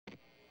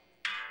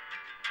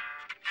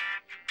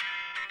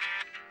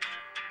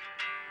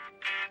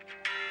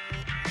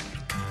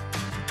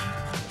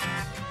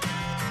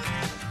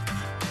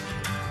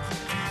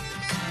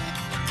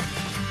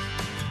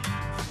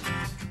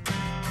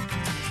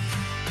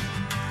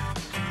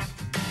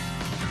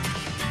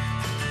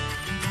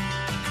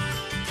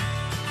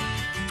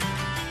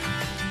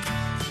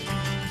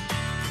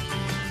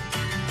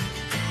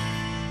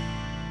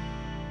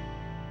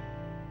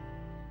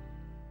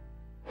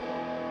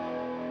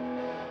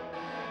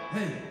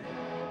Hey.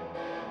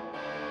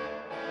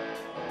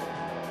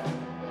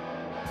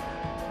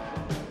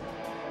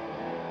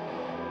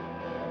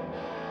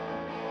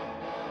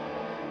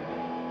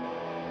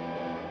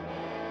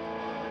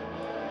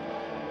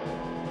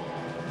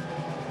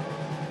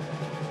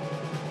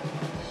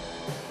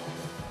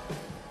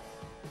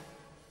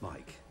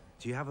 Mike,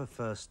 do you have a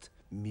first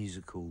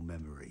musical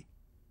memory?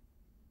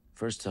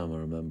 First time I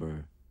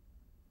remember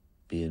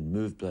being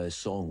moved by a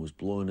song was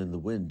Blowing in the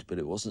Wind, but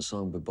it wasn't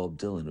sung by Bob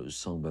Dylan, it was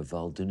sung by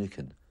Val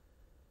Doonican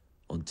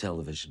on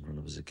television when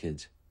I was a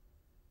kid.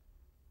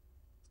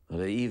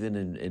 And even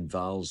in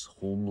Val's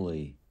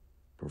homely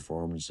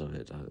performance of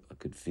it, I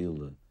could feel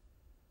the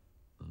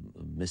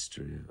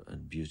mystery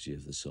and beauty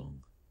of the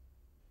song.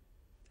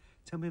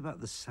 Tell me about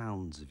the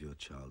sounds of your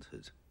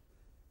childhood.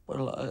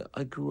 Well,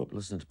 I grew up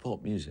listening to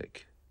pop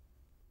music.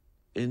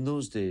 In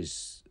those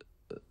days,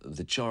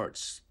 the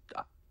charts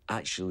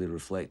actually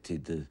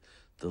reflected the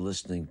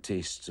listening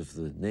tastes of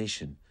the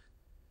nation.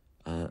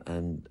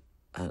 And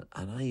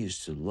I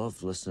used to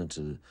love listening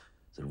to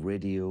the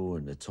radio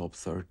and the top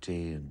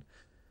 30 and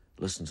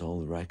listen to all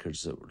the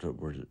records that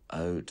were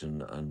out.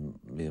 And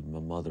my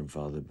mother and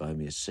father would buy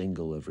me a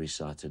single every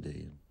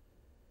Saturday.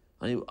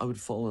 And I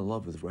would fall in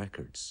love with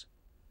records.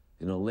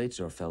 You know,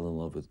 later I fell in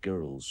love with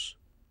girls.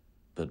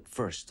 But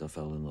first I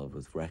fell in love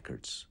with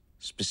records.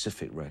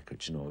 Specific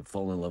records, you know. I'd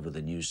fall in love with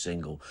a new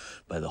single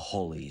by the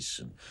Hollies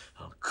and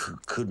I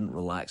couldn't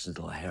relax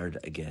until I heard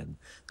it again.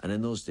 And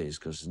in those days,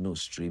 because there's no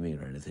streaming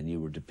or anything,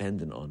 you were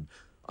dependent on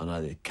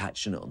either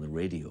catching it on the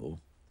radio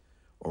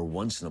or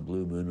once in a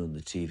blue moon on the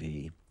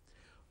TV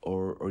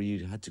or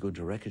you had to go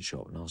to a record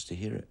shop and ask to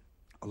hear it.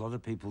 A lot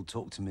of people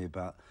talk to me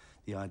about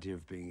the idea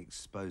of being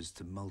exposed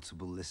to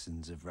multiple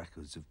listens of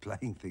records, of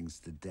playing things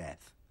to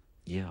death.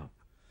 Yeah.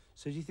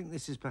 So do you think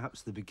this is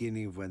perhaps the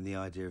beginning of when the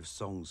idea of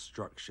song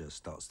structure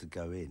starts to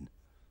go in?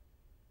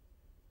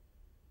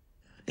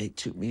 It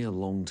took me a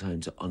long time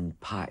to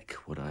unpack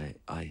what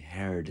I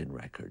heard in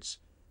records.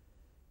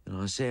 You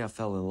know, I say I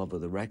fell in love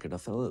with the record. I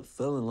fell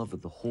in love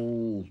with the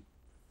whole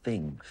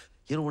thing.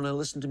 You know, when I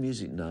listen to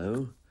music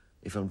now,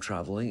 if I'm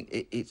traveling,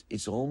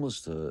 it's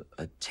almost a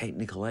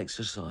technical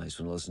exercise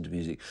when I listen to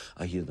music.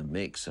 I hear the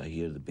mix, I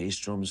hear the bass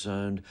drum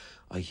sound,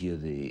 I hear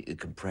the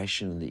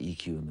compression and the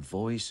EQ in the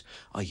voice,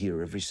 I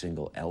hear every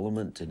single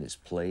element in its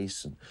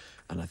place,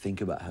 and I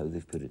think about how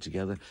they've put it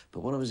together.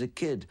 But when I was a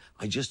kid,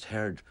 I just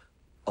heard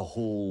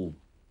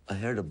I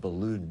heard a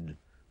balloon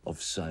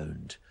of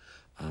sound,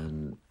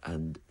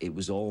 and it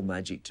was all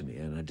magic to me,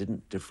 and I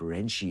didn't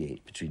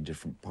differentiate between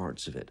different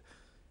parts of it,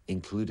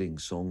 including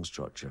song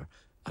structure.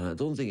 And I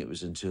don't think it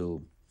was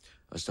until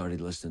I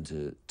started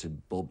listening to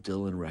Bob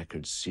Dylan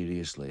records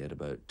seriously at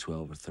about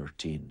 12 or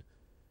 13,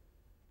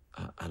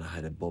 and I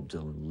had a Bob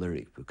Dylan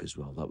lyric book as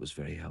well. That was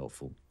very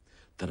helpful,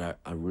 that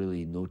I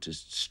really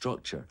noticed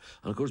structure.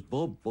 And of course,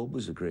 Bob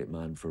was a great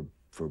man for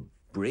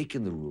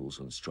breaking the rules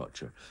on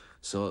structure.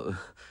 So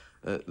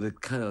the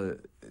kind of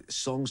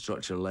song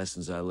structure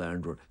lessons I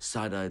learned were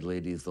Sad-Eyed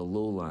Lady of the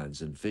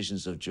Lowlands and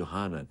Visions of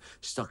Johanna,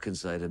 Stuck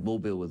Inside a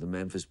Mobile with the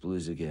Memphis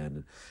Blues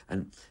again,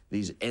 and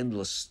these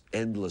endless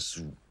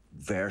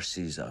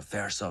verses,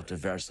 verse after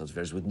verse after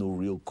verse with no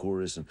real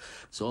chorus. And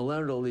so I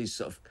learned all these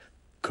sort of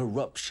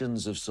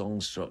corruptions of song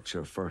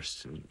structure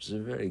first. It was a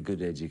very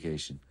good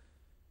education.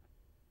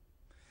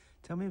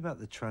 Tell me about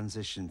the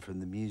transition from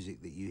the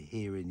music that you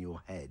hear in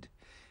your head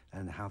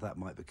and how that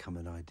might become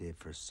an idea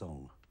for a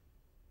song.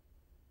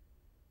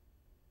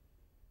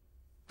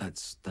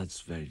 That's a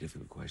very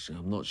difficult question.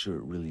 I'm not sure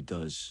it really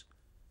does.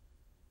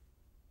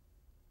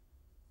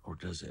 Or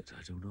does it?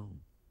 I don't know.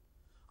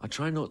 I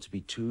try not to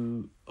be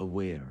too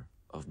aware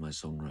of my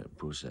songwriting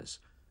process.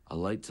 I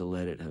like to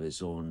let it have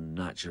its own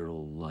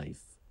natural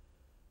life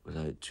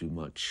without too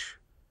much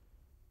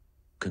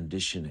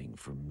conditioning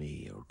from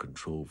me or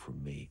control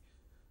from me.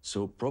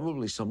 So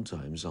probably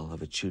sometimes I'll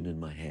have a tune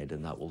in my head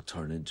and that will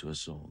turn into a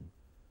song.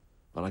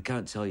 But I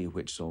can't tell you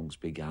which songs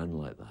began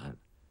like that.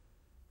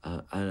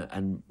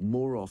 And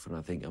more often I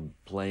think I'm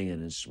playing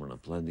an instrument, I'm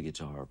playing the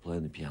guitar,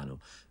 playing the piano,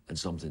 and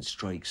something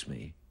strikes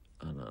me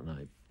and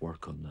I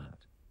work on that.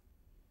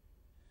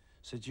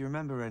 So do you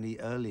remember any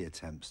early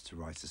attempts to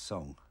write a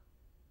song?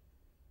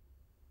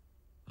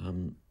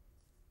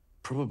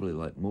 Probably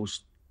like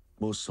most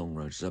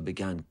songwriters, I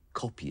began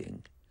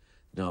copying.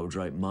 You know, I would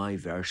write my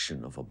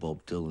version of a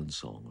Bob Dylan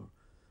song or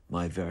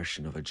my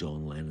version of a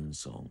John Lennon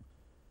song.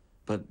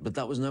 But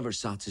that was never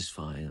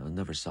satisfying. I was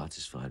never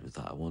satisfied with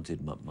that. I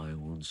wanted my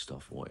own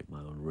stuff. I wanted my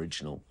own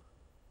original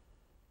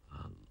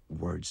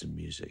words and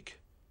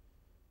music.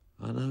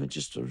 And I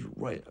just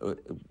right.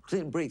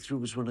 Clayton Breakthrough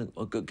was when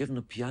I got given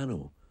a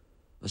piano.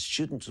 A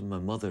student of my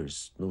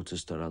mother's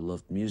noticed that I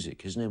loved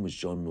music. His name was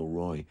John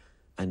Milroy,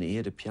 and he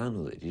had a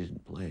piano that he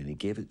didn't play, and he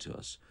gave it to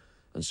us.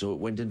 And so it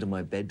went into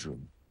my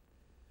bedroom.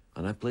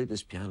 And I played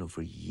this piano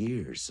for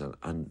years,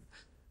 and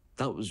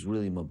that was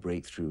really my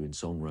breakthrough in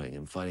songwriting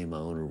and finding my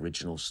own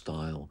original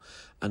style.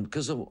 And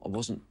because I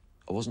wasn't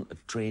a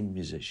trained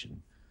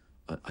musician,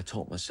 I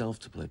taught myself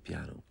to play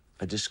piano.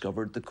 I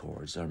discovered the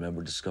chords. I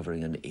remember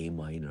discovering an A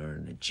minor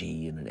and a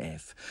G and an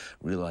F,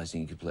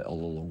 realizing you could play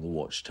all along the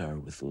Watchtower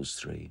with those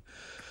three.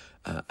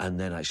 And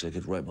then actually I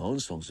could write my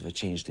own songs if I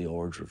changed the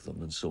order of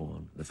them and so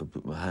on. If I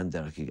put my hand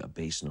there, I could get a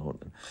bass note.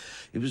 And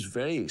it was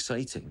very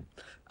exciting.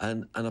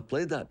 And I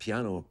played that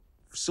piano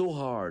so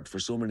hard for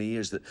so many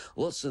years that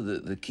lots of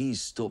the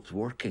keys stopped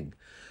working.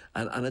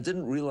 And I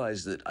didn't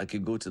realize that I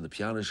could go to the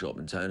piano shop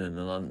in town and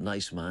a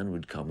nice man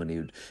would come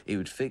and he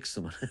would fix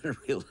them. I didn't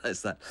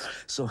realize that.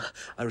 So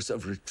I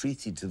sort of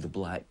retreated to the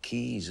black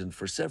keys. And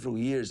for several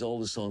years, all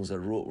the songs I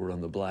wrote were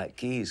on the black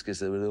keys because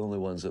they were the only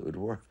ones that would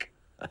work.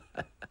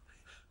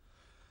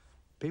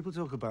 People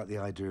talk about the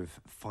idea of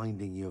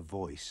finding your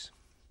voice.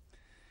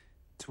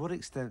 To what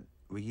extent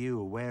were you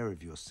aware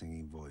of your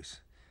singing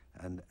voice?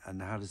 And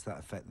how does that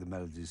affect the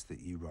melodies that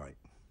you write?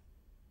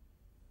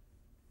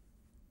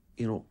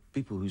 You know,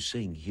 people who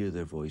sing hear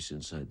their voice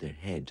inside their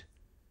head.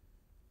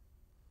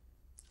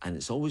 And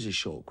it's always a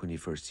shock when you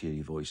first hear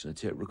your voice in a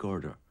tape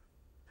recorder.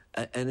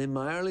 And in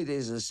my early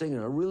days as a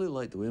singer, I really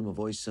liked the way my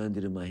voice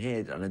sounded in my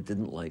head, and I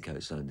didn't like how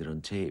it sounded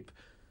on tape.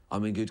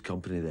 I'm in good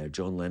company there.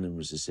 John Lennon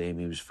was the same.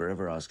 He was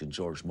forever asking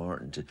George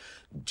Martin to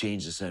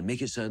change the sound,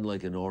 make it sound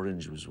like an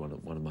orange, was one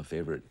of my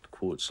favourite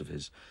quotes of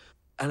his.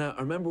 And I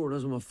remember when I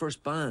was in my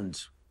first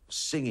band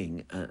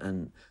singing,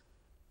 and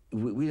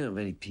we didn't have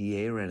any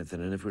PA or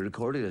anything, and if we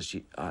recorded this,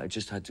 I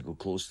just had to go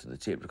close to the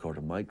tape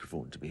recorder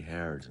microphone to be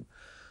heard. And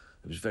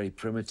it was very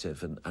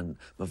primitive, and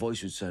my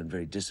voice would sound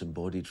very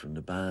disembodied from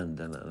the band,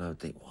 and I would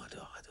think, I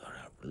don't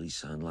really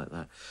sound like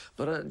that.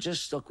 But I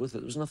just stuck with it.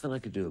 There was nothing I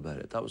could do about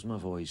it. That was my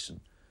voice, and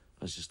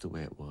that's just the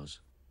way it was.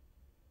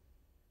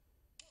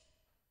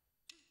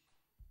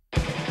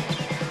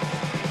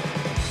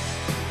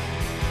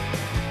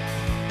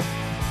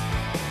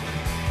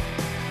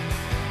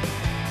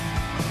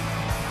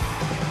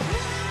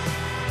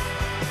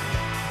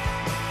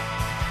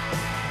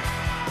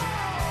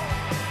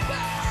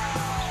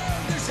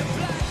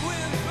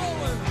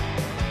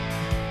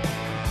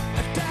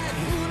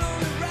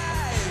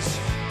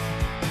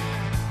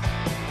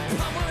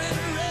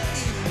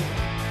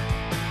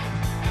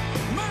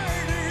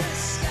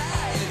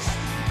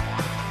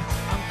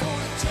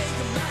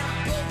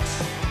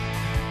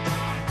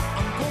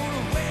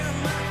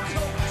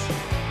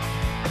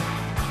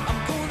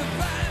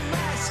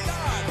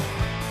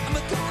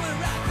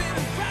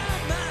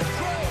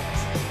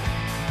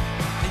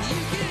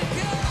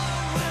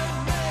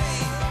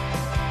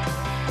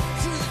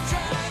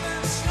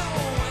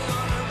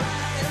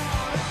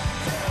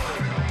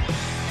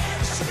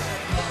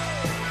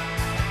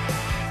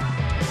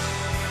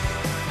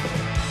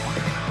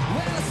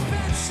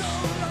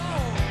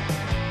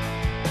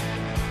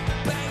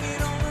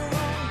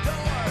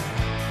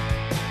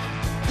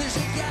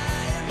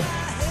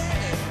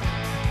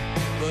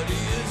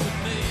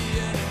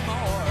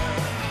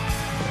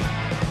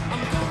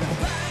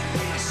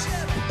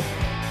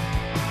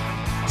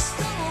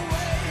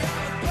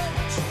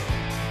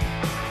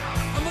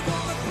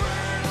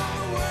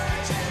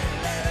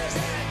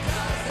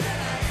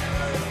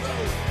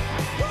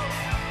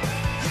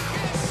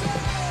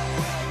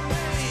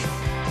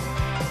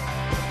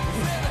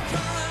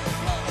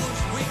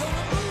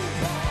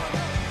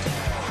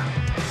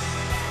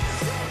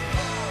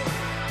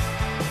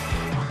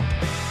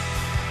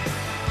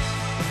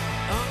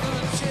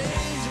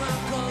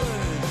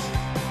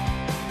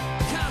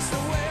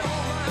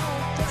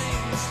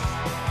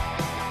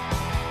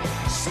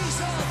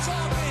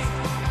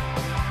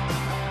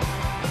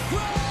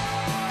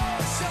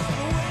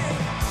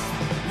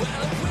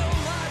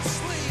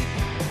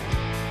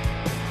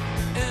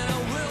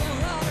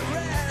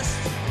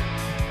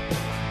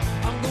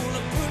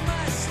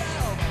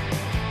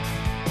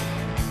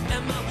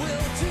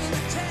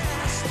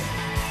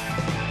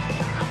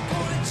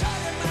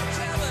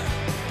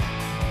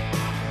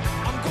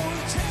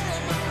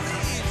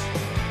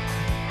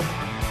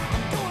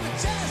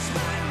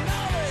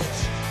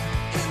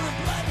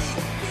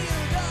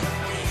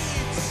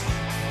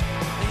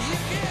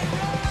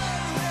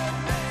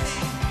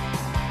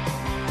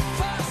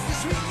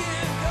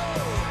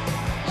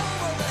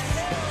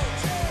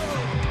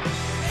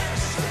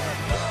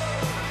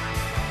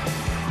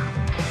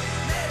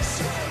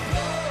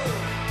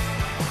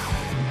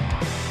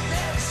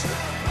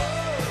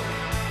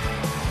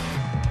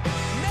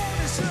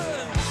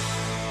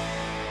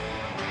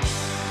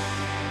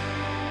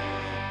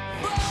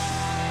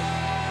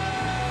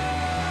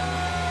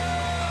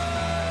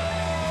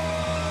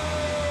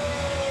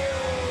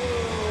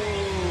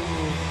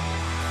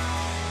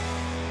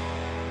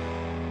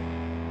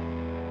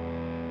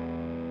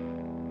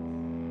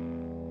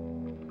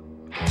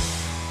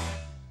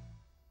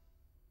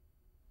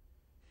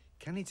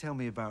 Can you tell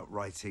me about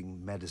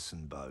writing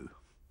Medicine Bow?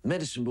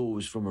 Medicine Bow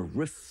was from a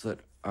riff that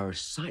our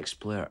sax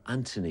player,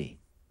 Anthony,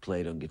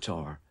 played on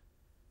guitar.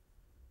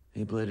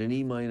 He played an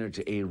E minor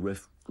to A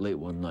riff late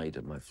one night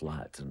at my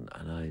flat,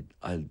 and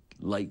I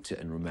liked it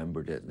and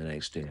remembered it, and the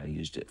next day I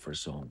used it for a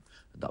song.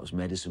 That was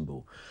Medicine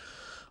Bow.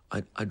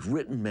 I'd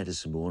written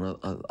Medicine Bow,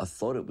 and I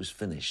thought it was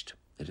finished.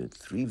 It had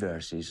 3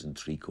 verses and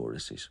 3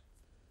 choruses.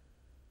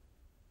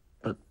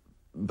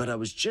 But I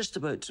was just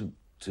about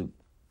to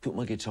put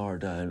my guitar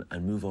down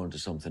and move on to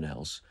something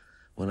else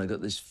when I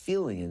got this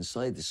feeling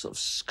inside, this sort of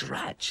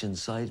scratch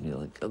inside me,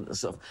 like a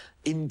sort of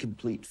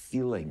incomplete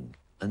feeling,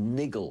 a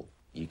niggle,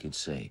 you could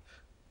say.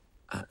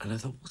 And I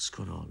thought, what's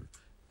going on?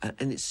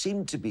 And it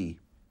seemed to be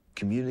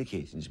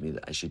communicating to me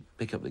that I should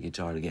pick up the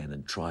guitar again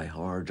and try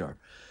harder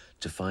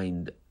to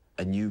find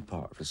a new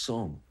part of the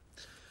song.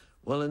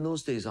 Well, in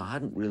those days, I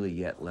hadn't really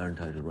yet learned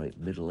how to write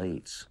middle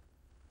eights.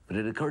 But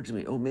it occurred to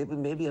me, oh,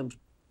 maybe I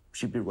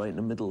should be writing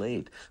a middle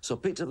eight. So I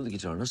picked up the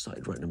guitar and I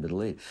started writing a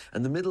middle eight.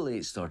 And the middle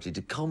eight started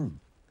to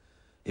come.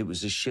 It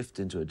was a shift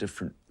into a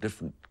different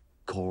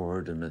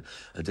chord and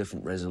a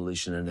different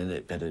resolution, and then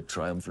it had a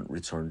triumphant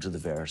return to the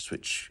verse,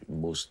 which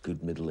most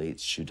good middle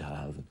eights should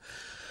have.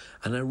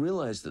 And I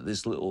realized that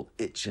this little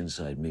itch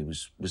inside me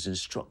was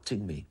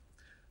instructing me.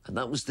 And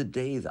that was the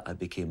day that I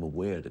became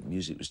aware that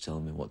music was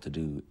telling me what to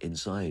do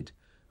inside.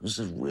 It was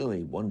a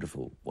really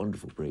wonderful,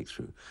 wonderful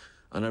breakthrough.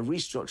 And I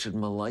restructured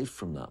my life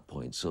from that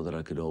point so that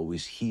I could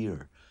always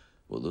hear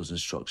what those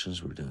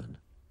instructions were doing.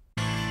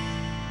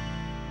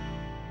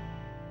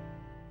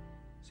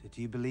 So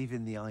do you believe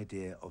in the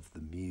idea of the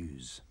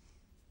muse?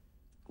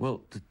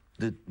 Well,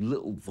 the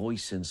little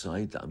voice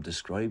inside that I'm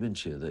describing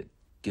to you that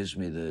gives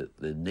me the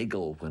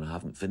niggle when I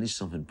haven't finished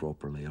something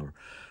properly,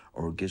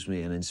 or gives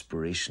me an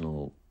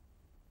inspirational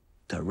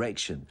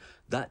direction,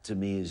 that to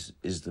me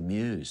is the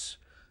muse.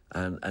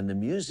 And the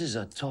muse is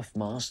a tough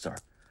master,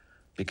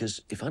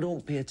 because if I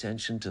don't pay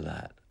attention to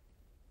that,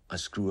 I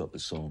screw up the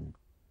song.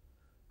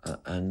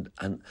 And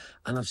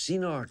I've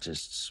seen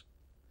artists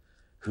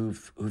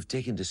who've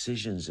taken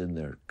decisions in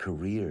their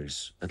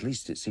careers, at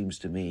least it seems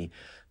to me,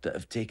 that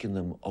have taken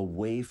them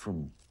away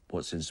from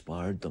what's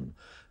inspired them.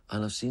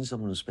 And I've seen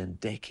someone who spent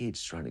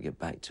decades trying to get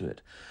back to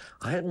it.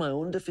 I had my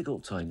own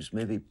difficult times,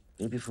 maybe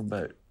from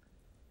about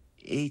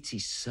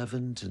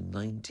 87 to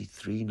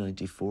 93,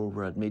 94,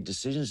 where I'd made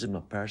decisions in my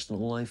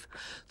personal life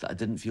that I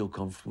didn't feel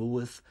comfortable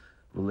with,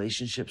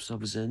 relationships I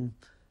was in,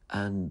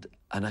 and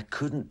I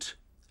couldn't,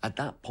 at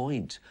that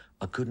point,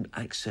 I couldn't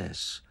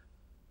access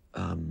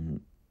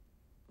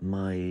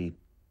my,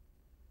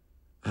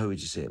 how would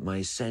you say it, my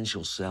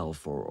essential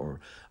self, or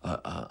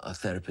a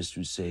therapist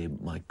would say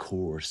my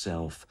core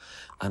self.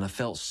 And I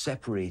felt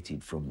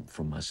separated from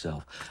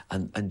myself.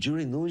 And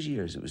during those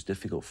years, it was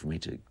difficult for me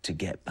to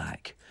get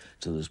back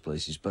to those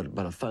places. But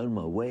I found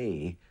my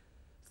way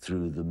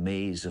through the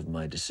maze of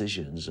my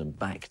decisions and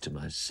back to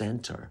my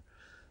center.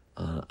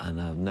 And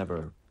I've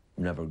never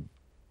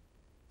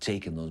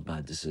taken those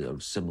bad decisions, or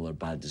similar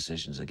bad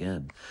decisions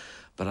again.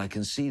 But I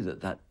can see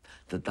that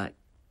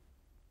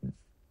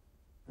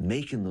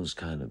making those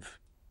kind of,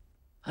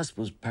 I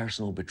suppose,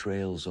 personal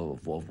betrayals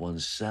of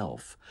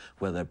oneself,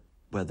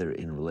 whether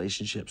in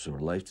relationships or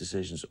life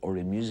decisions or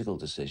in musical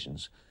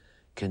decisions,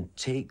 can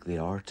take the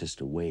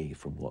artist away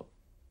from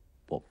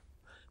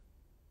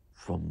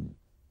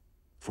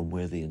from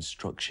where the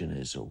instruction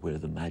is or where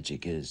the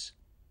magic is.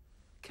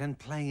 Can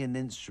playing an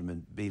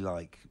instrument be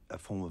like a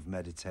form of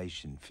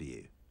meditation for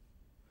you?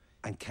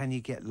 And can you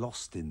get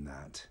lost in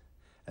that?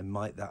 And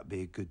might that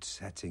be a good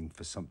setting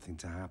for something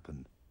to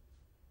happen?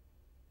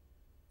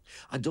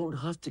 I don't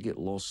have to get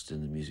lost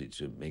in the music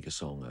to make a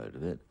song out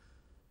of it,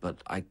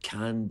 but I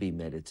can be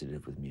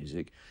meditative with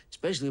music,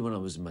 especially when I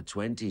was in my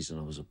 20s and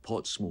I was a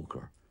pot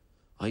smoker.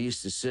 I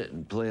used to sit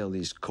and play all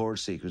these chord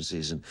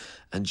sequences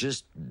and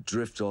just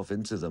drift off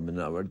into them,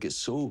 and I would get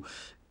so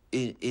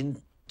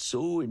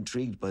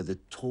intrigued by the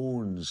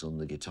tones on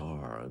the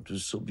guitar. It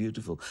was so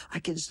beautiful. I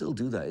can still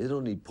do that. I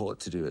don't need pot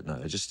to do it now.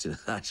 I just do it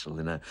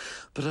naturally now.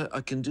 But I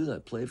can do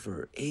that, play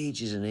for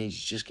ages and ages,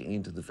 just getting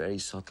into the very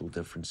subtle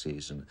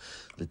differences and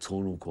the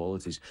tonal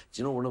qualities.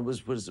 Do you know, when I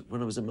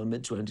was in my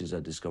mid-20s, I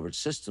discovered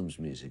systems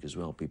music as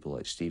well, people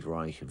like Steve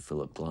Reich and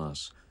Philip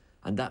Glass.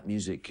 And that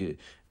music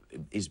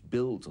is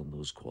built on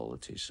those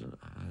qualities. And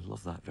I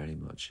love that very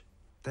much.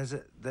 There's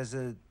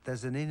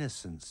an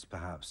innocence,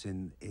 perhaps,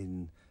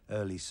 in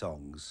early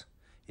songs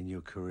in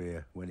your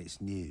career when it's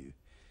new.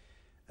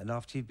 And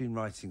after you've been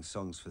writing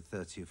songs for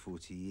 30 or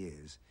 40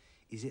 years,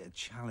 is it a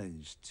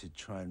challenge to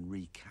try and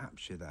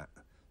recapture that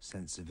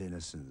sense of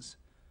innocence,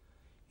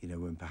 you know,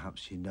 when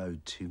perhaps you know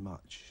too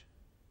much?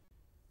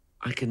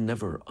 I can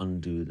never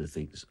undo the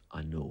things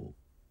I know.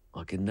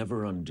 I can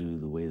never undo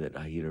the way that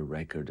I hear a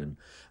record and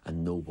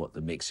know what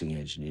the mixing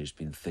engineer's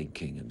been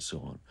thinking and so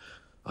on.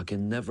 I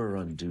can never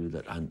undo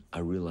that I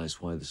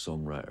realize why the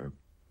songwriter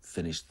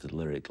finished the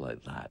lyric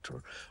like that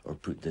or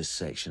put this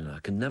section. I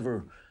can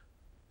never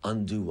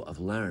undo what I've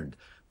learned,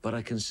 but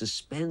I can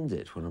suspend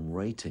it when I'm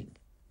writing.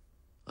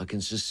 I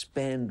can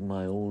suspend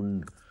my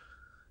own.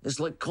 It's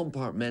like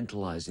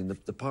compartmentalizing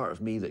the part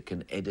of me that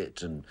can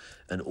edit and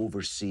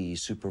oversee,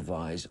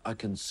 supervise. I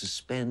can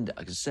suspend it.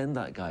 I can send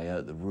that guy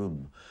out the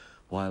room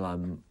while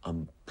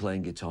I'm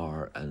playing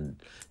guitar and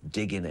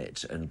digging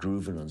it and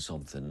grooving on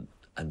something.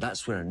 And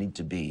that's where I need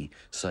to be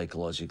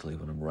psychologically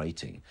when I'm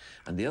writing.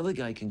 And the other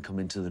guy can come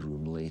into the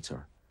room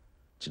later.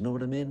 Do you know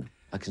what I mean?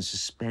 I can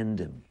suspend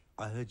him.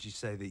 I heard you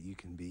say that you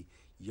can be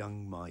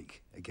young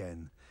Mike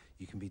again.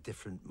 You can be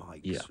different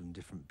Mikes Yeah. from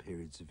different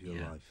periods of your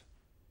Yeah. life.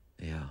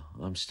 Yeah,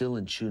 I'm still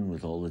in tune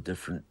with all the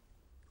different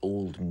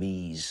old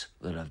me's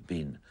that I've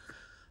been.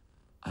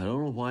 I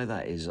don't know why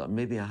that is.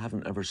 Maybe I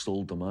haven't ever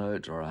sold them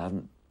out, or I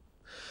haven't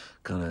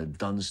kind of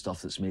done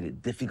stuff that's made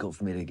it difficult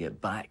for me to get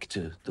back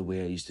to the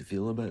way I used to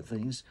feel about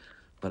things.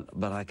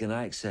 But I can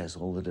access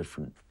all the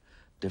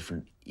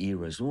different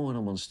eras. When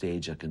I'm on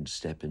stage, I can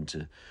step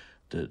into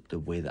the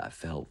way that I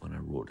felt when I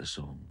wrote a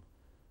song.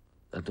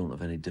 I don't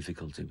have any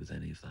difficulty with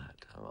any of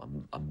that.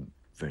 I'm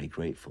very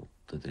grateful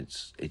that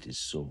it is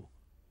so.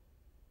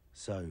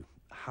 So,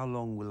 How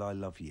Long Will I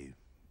Love You,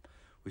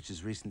 which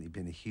has recently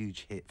been a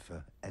huge hit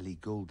for Ellie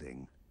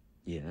Goulding.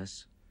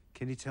 Yes.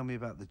 Can you tell me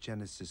about the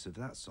genesis of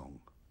that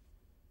song?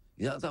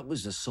 Yeah, that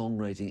was a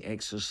songwriting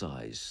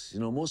exercise. You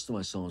know, most of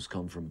my songs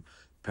come from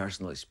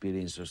personal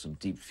experience or some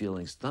deep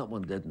feelings. That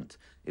one didn't.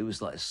 It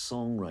was like a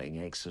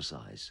songwriting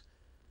exercise.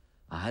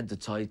 I had the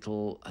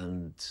title,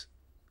 and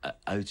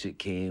out it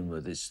came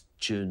with its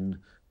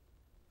tune,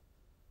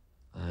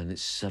 and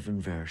it's 7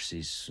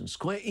 verses. It's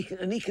quite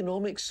an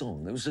economic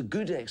song. It was a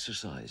good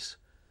exercise,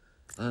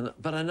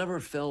 but I never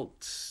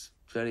felt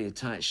very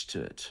attached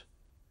to it.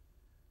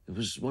 It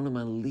was one of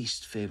my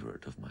least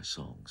favourite of my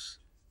songs,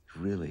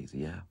 really,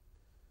 yeah.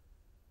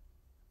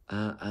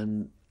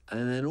 And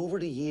then over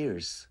the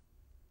years,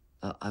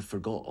 I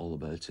forgot all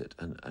about it.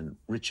 And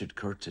Richard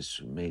Curtis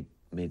made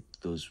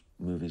those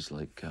movies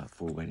like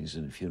Four Weddings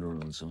and a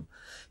Funeral and so on.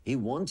 He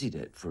wanted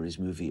it for his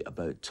movie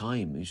About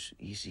Time.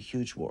 He's a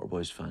huge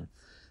Waterboys fan,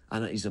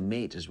 and he's a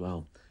mate as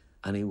well.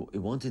 And he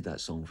wanted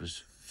that song for his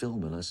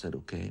film, and I said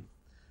okay.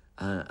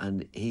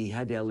 And he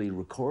had Ellie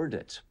record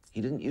it.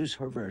 He didn't use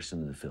her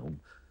version in the film.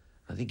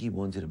 I think he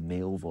wanted a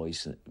male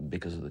voice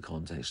because of the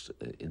context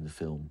in the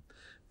film.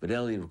 But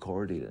Ellie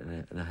recorded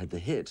it, and I had the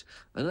hit.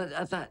 And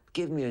that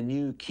gave me a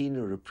new,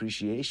 keener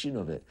appreciation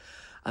of it.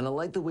 And I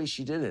liked the way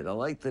she did it. I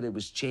liked that it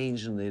was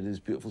changed and they had this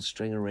beautiful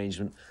string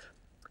arrangement.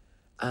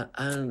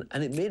 And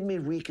it made me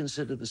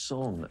reconsider the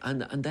song.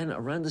 And then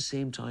around the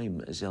same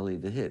time as Ellie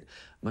the hit,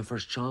 my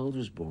first child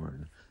was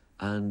born,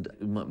 and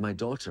my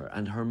daughter,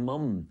 and her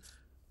mum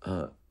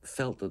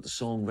felt that the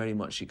song very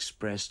much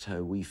expressed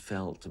how we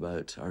felt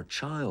about our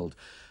child.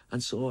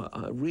 And so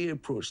I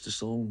reapproached the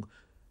song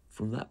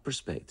from that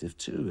perspective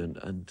too,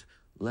 and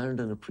learned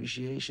an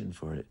appreciation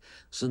for it.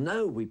 So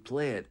now we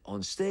play it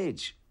on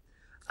stage.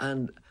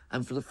 And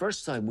for the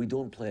first time, we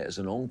don't play it as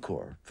an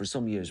encore. For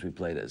some years, we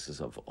played it as a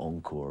sort of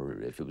encore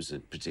if it was a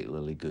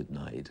particularly good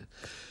night.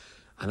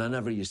 And I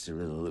never used to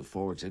really look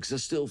forward to it, because I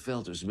still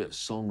felt it was a bit of a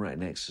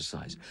songwriting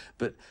exercise.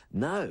 But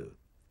now,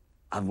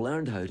 I've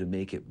learned how to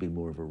make it be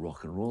more of a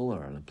rock and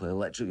roller, and I play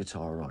electric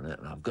guitar on it,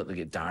 and I've got the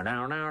guitar,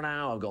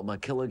 I've got my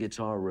killer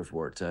guitar riff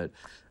worked out,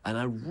 and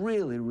I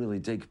really, really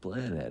dig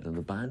playing it, and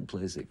the band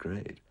plays it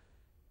great.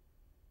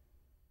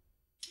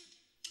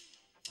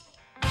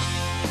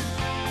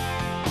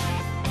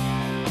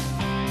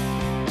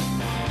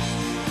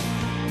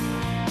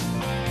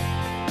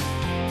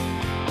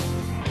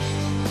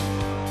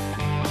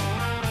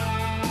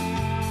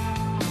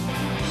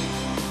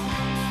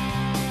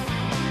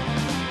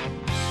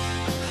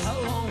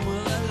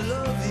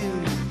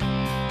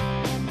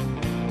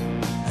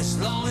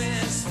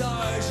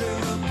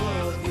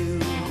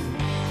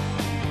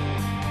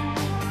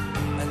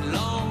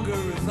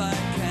 If I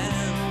can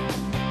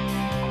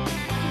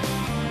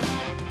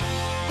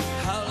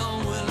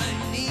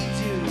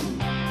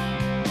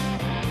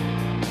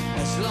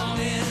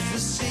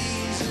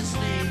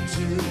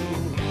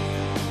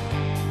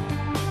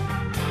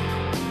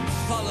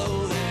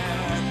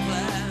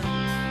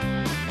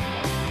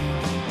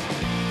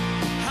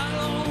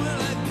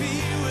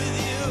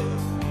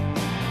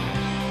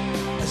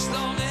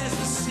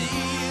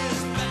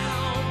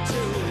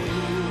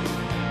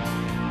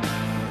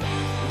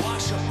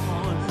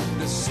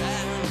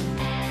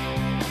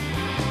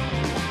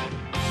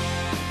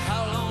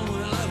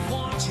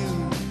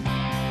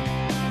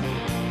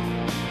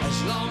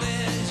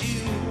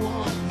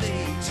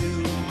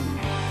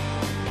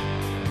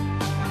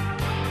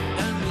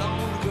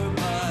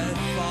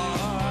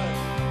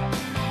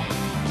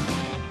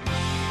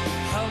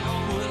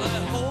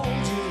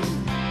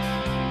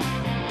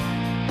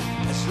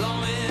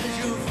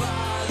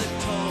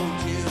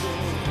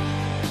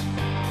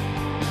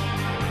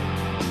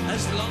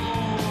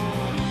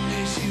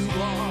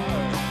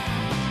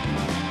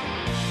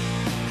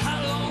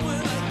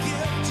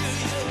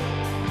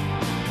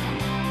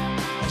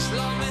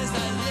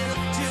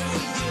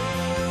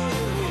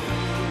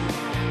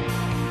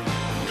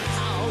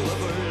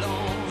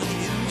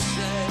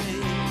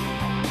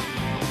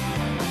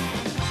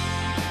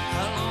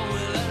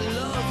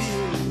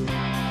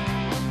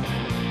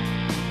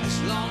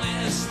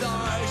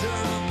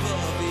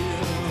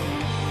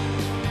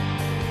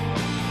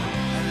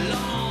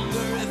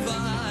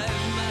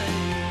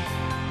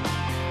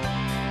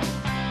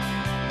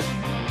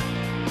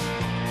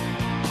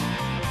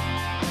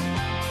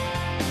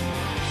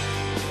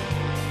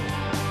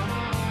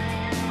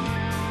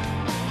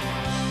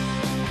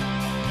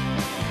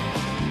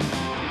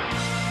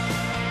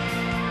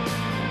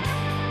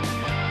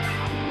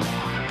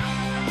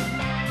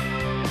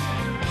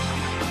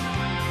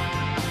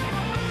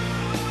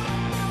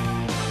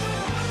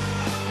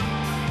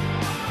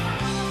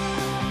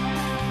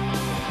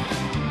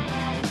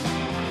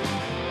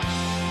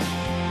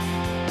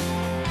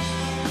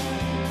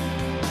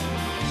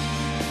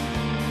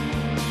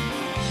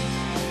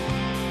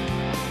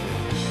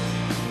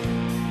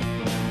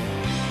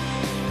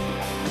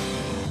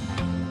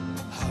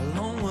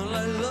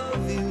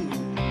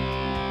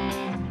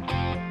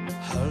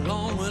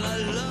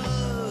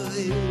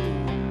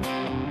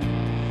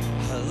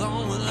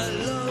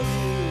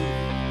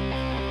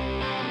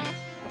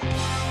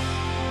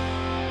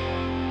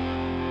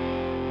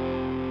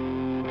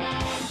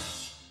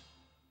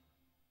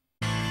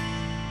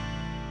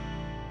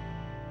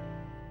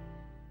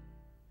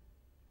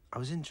I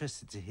was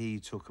interested to hear you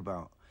talk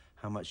about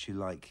how much you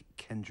like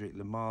Kendrick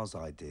Lamar's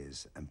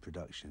ideas and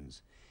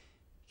productions.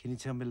 Can you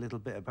tell me a little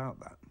bit about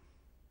that?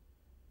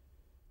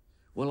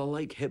 Well, I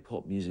like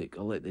hip-hop music.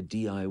 I like the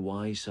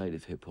DIY side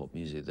of hip-hop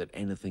music, that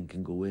anything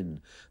can go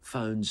in.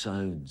 Found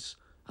sounds.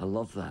 I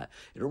love that.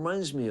 It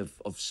reminds me of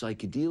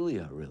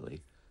psychedelia,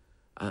 really,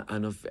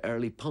 and of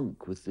early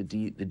punk with the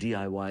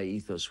DIY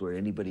ethos where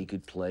anybody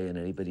could play and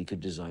anybody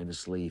could design a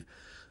sleeve.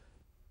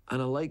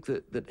 And I like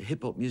that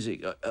hip-hop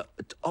music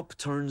it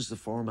upturns the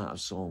format of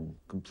song,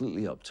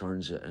 completely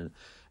upturns it.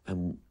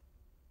 And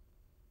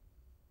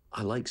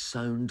I like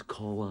sound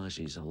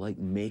collages. I like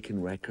making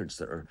records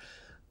that are,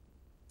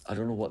 I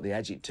don't know what the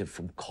adjective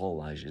from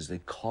collage is. They're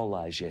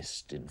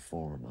collagist in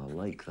form. I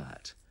like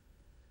that.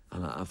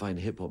 And I find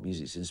hip-hop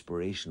music's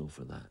inspirational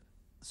for that.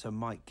 So,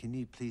 Mike, can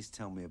you please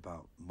tell me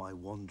about My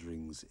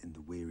Wanderings in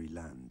the Weary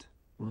Land?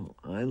 Well,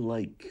 I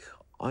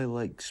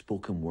like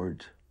spoken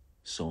word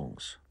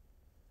songs.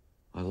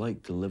 I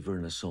like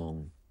delivering a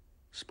song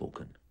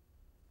spoken.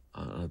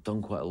 I've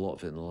done quite a lot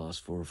of it in the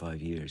last 4 or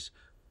 5 years.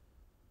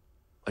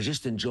 I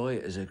just enjoy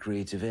it as a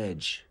creative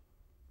edge.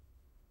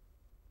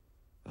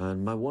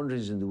 And My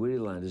Wanderings in the Weary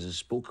Land is a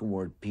spoken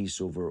word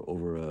piece over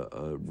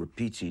a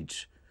repeated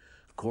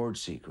chord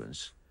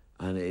sequence.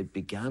 And it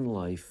began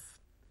life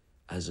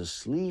as a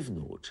sleeve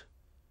note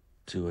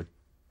to a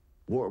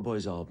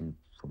Waterboys album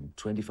from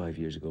 25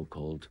 years ago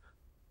called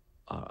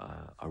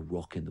A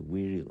Rock in the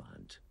Weary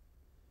Land.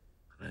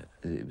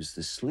 It was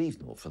the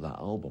sleeve note for that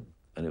album.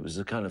 And it was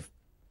a kind of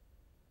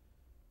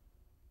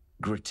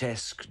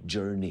grotesque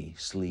journey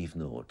sleeve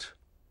note.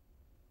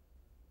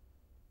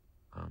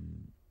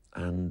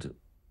 And a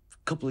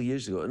couple of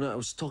years ago, and I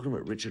was talking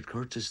about Richard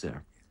Curtis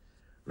there.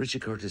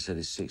 Richard Curtis had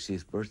his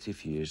 60th birthday a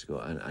few years ago,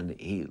 and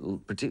he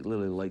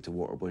particularly liked a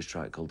Waterboys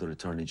track called The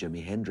Return of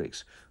Jimi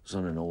Hendrix. It was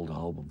on an old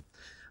album.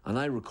 And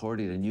I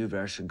recorded a new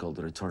version called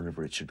The Return of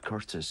Richard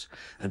Curtis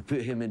and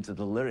put him into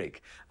the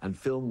lyric and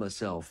filmed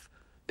myself.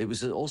 It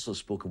was also a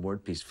spoken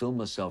word piece, filmed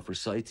myself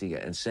reciting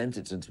it and sent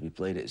it to him to be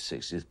played at his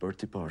 60th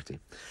birthday party.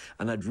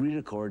 And I'd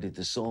re-recorded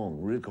the song,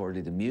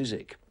 re-recorded the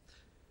music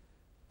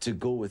to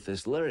go with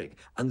this lyric.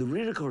 And the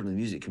re-recording of the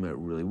music came out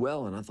really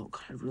well, and I thought,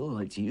 God, I'd really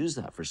like to use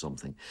that for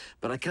something.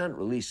 But I can't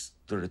release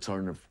The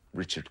Return of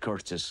Richard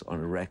Curtis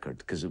on a record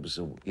because it was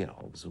it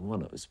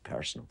was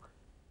personal.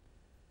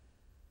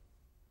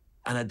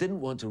 And I didn't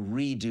want to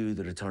redo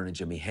The Return of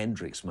Jimi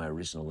Hendrix, my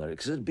original lyric,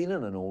 because it had been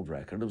on an old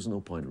record. There was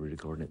no point in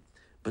re-recording it.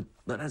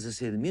 But as I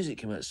say, the music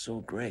came out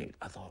so great,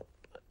 I thought,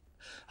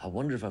 I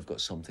wonder if I've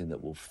got something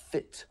that will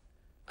fit.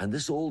 And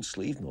this old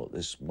sleeve note,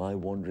 this My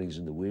Wanderings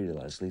in the Weary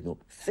Land sleeve note,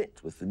 fit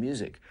with the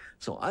music.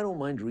 So I don't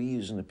mind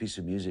reusing a piece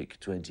of music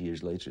 20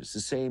 years later. It's the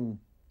same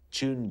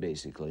tune,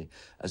 basically,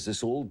 as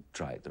this old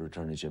track, The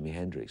Return of Jimi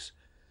Hendrix,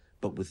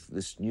 but with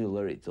this new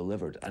lyric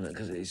delivered. And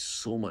because it is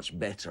so much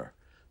better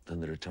than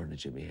The Return of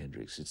Jimi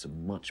Hendrix. It's a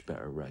much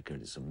better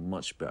record. It's a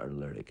much better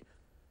lyric.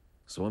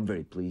 So I'm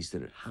very pleased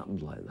that it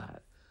happened like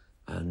that.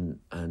 And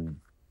I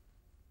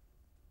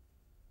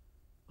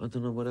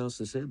don't know what else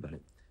to say about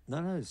it.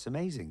 No, it's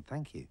amazing.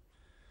 Thank you.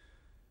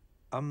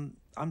 I'm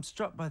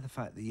struck by the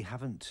fact that you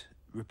haven't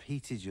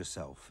repeated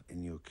yourself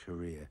in your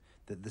career,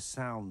 that the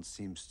sound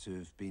seems to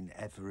have been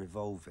ever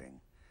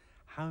evolving.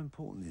 How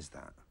important is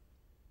that?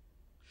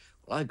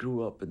 Well, I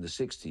grew up in the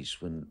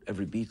 60s when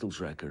every Beatles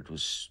record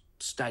was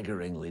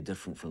staggeringly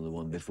different from the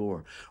one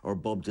before. Or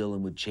Bob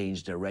Dylan would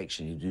change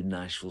direction. He'd do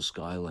Nashville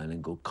Skyline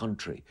and go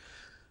country.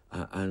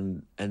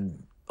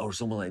 Or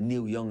someone like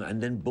Neil Young,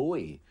 and then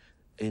Bowie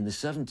in the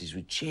 70s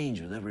would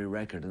change with every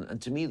record.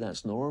 And to me,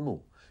 that's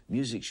normal.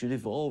 Music should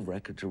evolve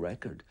record to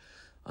record,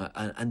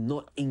 and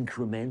not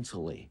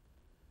incrementally.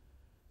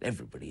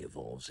 Everybody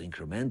evolves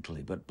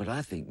incrementally, but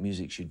I think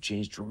music should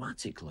change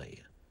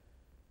dramatically.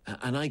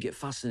 And I get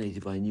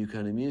fascinated by a new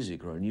kind of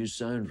music, or a new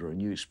sound, or a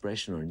new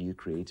expression, or a new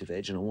creative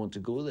edge, and I want to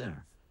go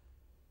there.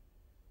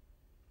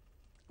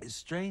 It's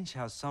strange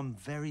how some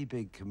very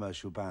big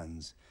commercial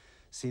bands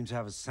seem to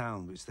have a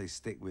sound which they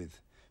stick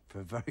with for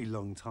a very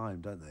long time,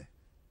 don't they?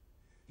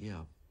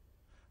 Yeah.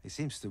 It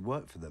seems to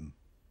work for them.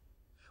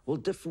 Well,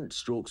 different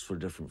strokes for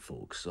different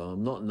folks, so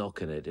I'm not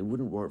knocking it. It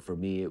wouldn't work for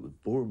me. It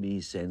would bore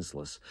me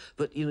senseless.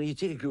 But, you know, you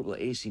take a group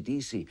like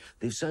AC/DC,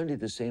 they've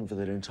sounded the same for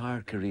their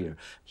entire career.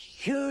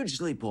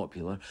 Hugely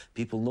popular.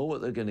 People know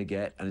what they're going to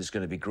get, and it's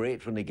going to be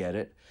great when they get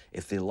it.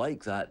 If they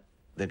like that,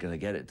 they're going to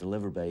get it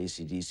delivered by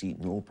AC/DC,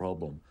 no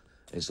problem.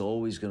 It's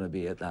always going to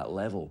be at that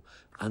level.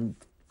 And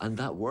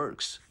that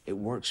works. It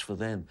works for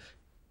them.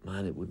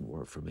 Man, it wouldn't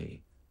work for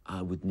me.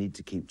 I would need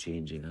to keep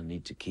changing. I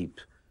need to keep...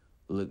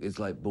 Look, it's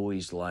like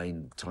Bowie's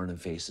line, "Turn and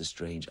face the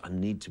strange." I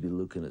need to be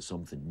looking at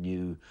something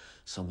new,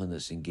 something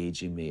that's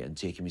engaging me and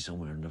taking me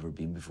somewhere I've never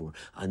been before.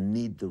 I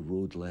need the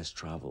road less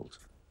traveled.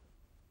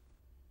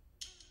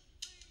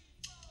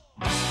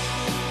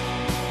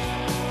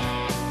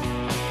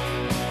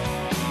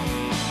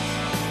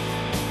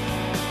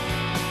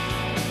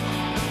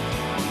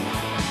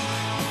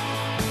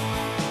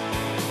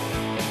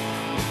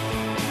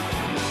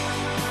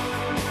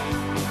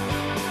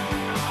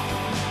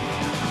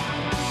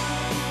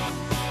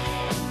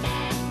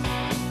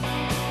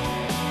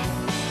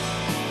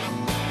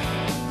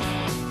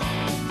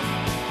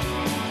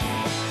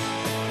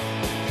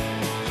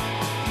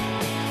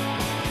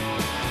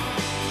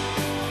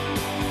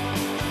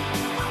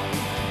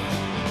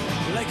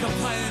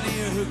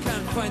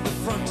 can't find the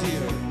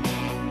frontier.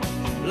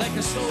 Like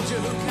a soldier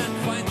who can't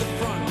find the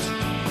front,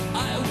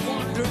 I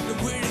wandered the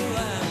weary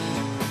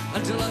land,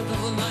 until out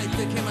of the night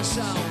there came a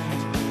sound.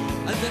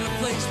 And then a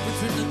place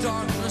between the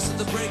darkness and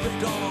the break of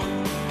dawn,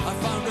 I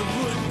found a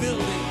ruined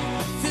building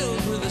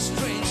filled with a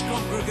strange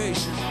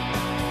congregation.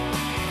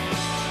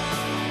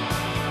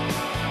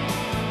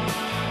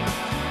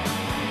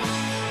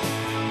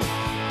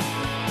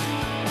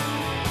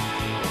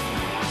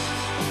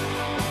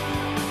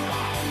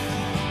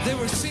 They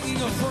were singing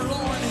a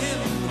forlorn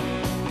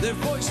hymn, their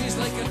voices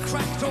like a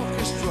cracked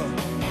orchestra.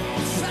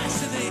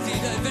 Fascinated,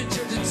 I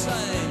ventured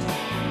inside.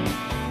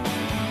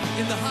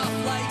 In the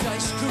half-light, I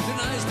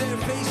scrutinized their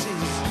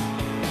faces.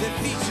 Their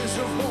features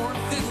were worn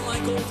thin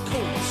like old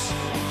coats,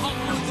 hung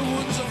with the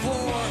wounds of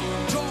war,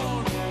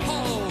 drawn,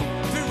 hollow,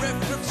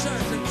 bereft of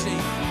certainty.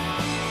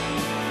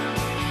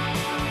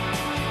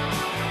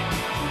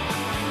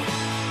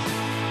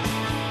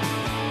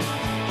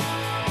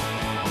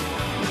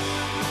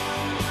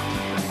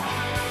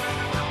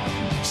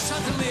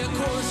 Suddenly a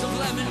chorus of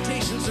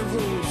lamentations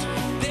arose,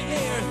 the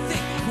air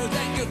thick with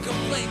anger,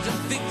 complaint,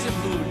 and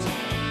victimhood.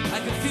 I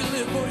could feel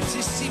their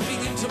voices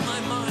seeping into my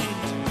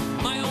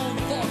mind, my own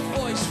thought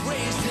voice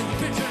raised in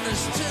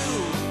bitterness too.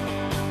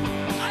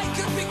 I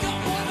could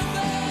become one of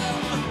them!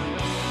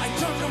 I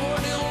turned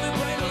toward the only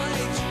bright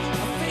light,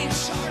 a faint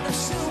shard of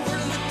silver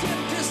in the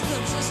dim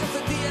distance, as if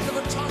at the end of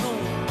a tunnel.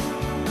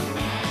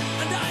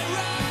 And I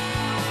ran!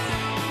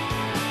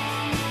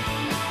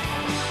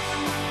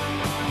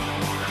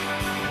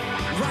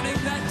 Running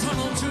that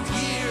tunnel took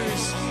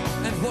years,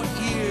 and what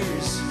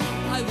years!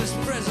 I was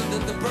present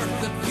at the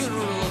birth and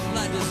funeral of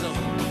Ladism.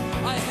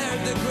 I heard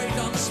the great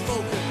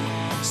unspoken,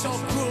 saw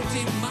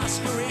cruelty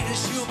masquerade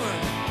as humor,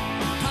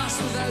 passed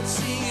without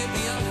seeing it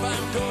the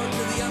unfound door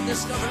to the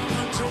undiscovered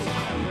country,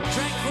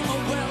 drank from a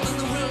well in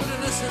the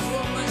wilderness and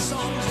wrote my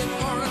songs in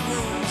foreign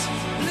rooms,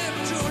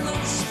 lived through an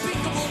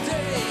unspeakable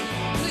day,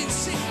 cleaned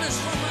sickness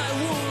from my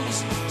wounds,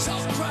 saw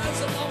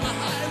crowds along the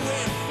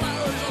highway and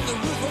flowers on the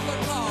roof of a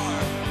car.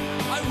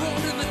 I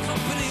rode in the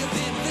company of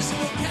the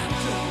invisible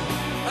captain,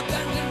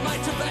 abandoned my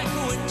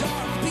tobacco in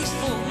dark,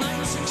 peaceful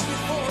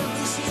 964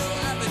 Lucille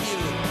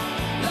Avenue.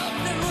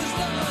 Loved and was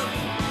loved,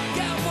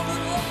 gambled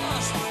and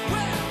lost,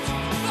 wept,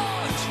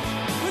 thought,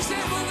 was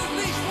able at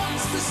least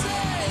once to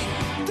say,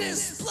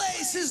 this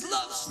place is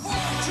love's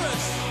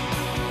fortress,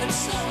 and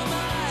so am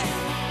I.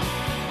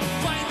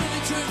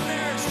 Finally to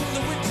emerge from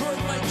the winter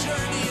of my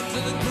journey into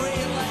the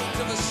grey light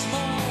of a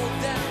small,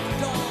 damp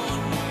dawn,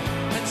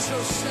 and so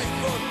set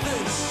forth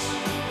this,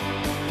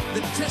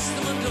 the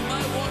testament of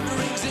my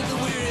wanderings in the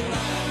weary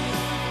land.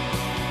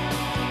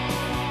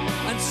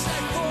 And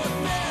set forth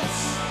this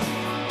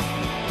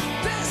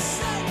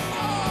set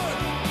forth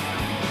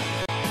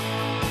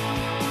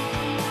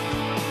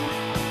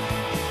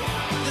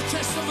the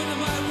testament of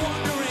my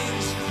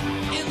wanderings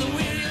in the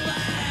weary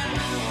land.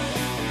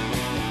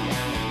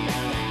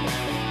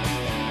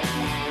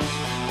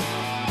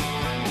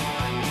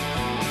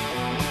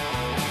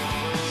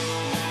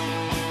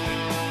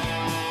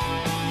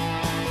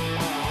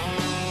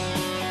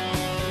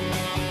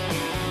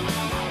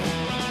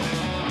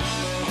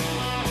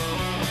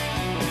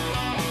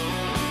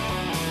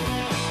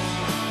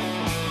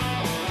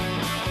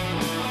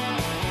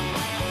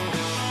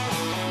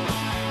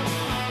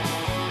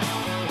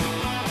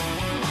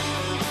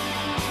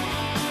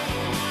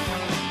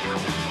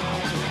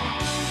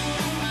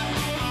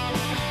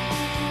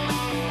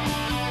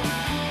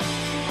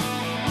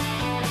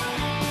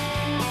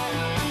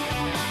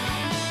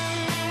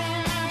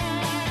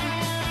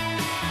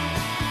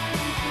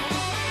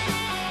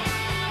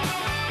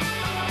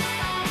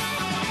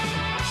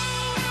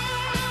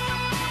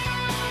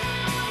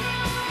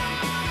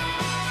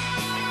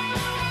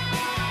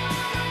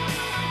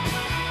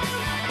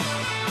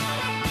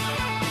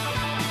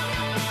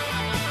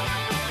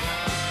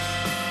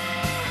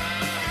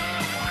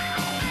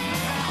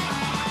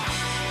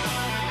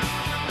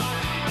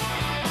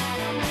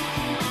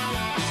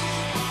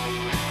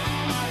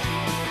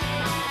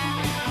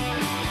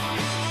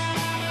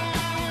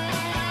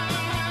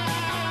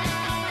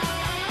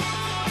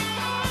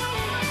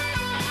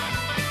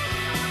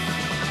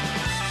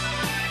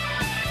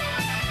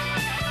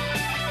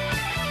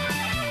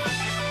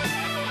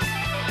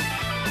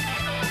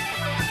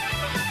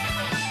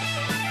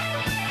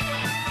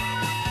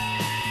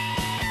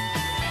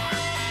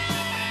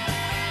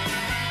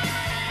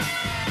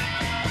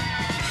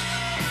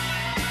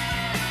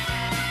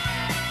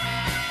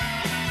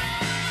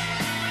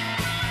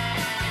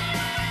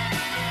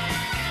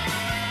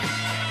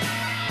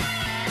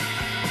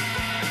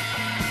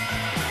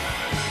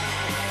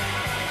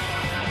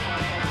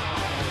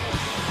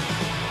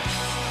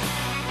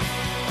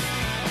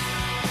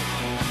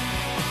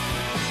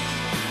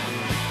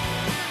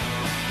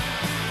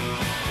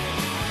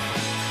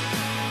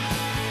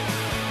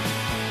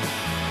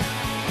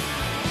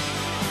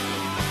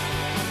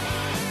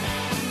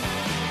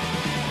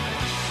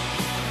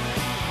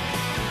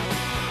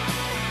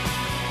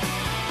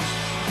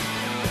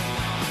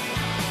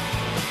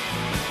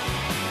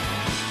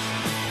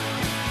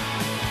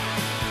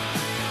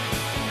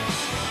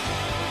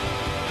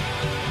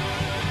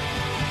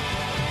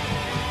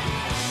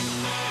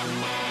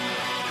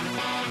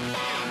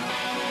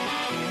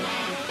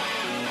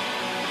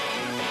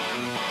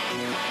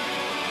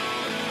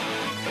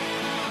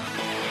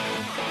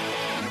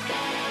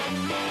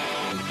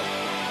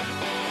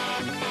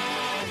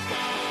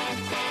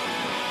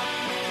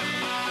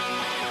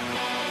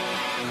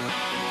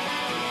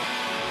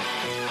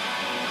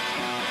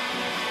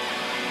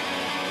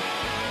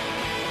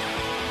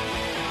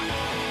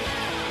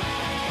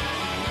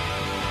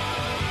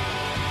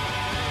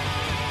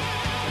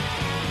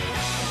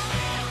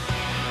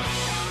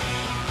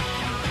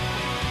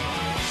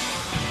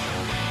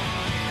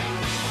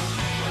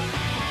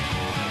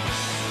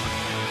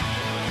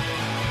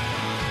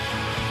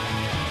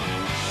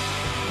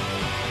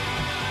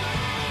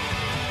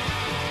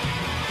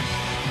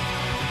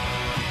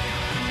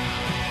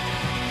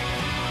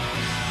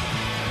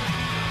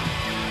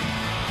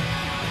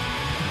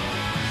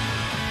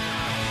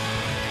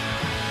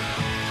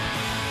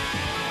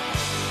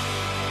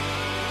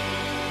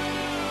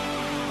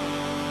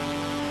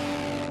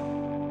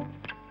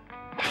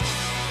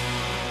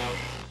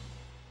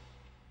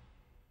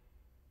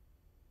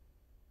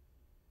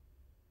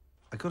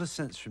 got a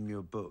sense from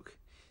your book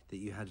that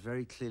you had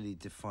very clearly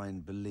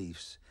defined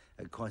beliefs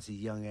at quite a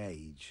young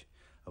age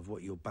of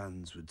what your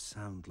bands would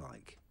sound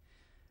like.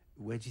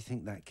 Where do you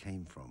think that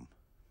came from?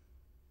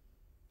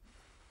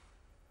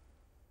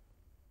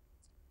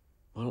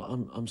 Well,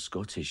 I'm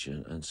Scottish,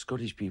 and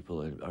Scottish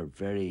people are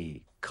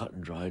very cut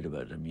and dried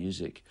about their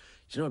music.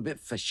 You know, a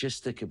bit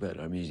fascistic about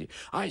our music.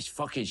 Ah, it's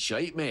fucking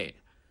shite, mate.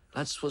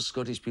 That's what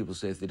Scottish people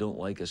say if they don't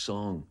like a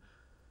song.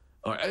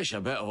 Or it's a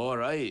bit all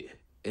right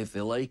if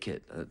they like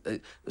it. The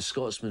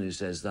Scotsman who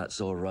says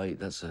that's all right,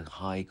 that's a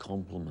high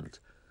compliment.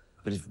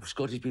 But if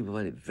Scottish people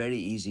find it very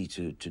easy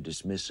to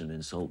dismiss and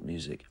insult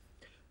music.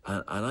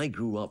 And I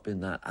grew up in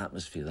that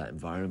atmosphere, that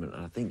environment,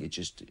 and I think it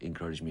just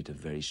encouraged me to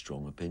have very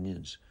strong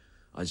opinions.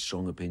 I had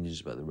strong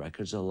opinions about the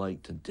records I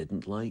liked and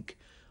didn't like.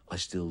 I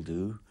still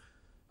do.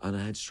 And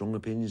I had strong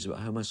opinions about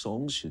how my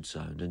songs should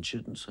sound and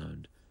shouldn't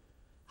sound.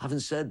 Having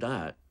said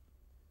that,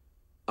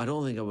 I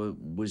don't think I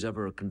was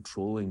ever a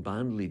controlling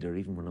band leader,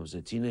 even when I was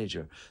a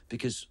teenager,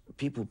 because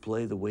people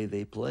play the way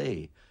they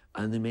play,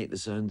 and they make the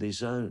sound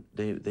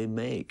they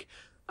make.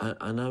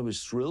 And I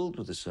was thrilled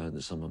with the sound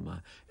that some of my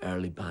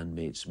early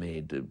bandmates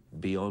made,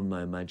 beyond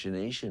my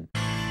imagination.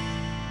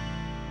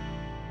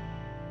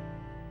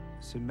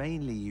 So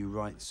mainly you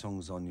write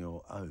songs on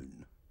your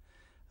own.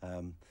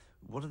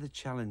 What are the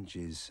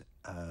challenges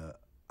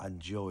and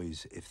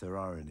joys, if there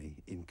are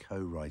any, in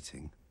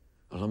co-writing?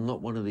 Well, I'm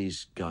not one of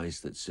these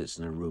guys that sits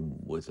in a room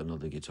with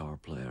another guitar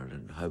player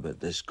and how about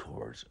this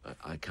chord?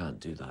 I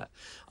can't do that.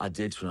 I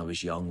did when I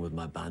was young with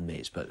my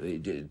bandmates, but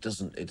it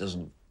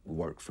doesn't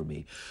work for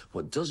me.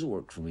 What does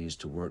work for me is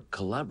to work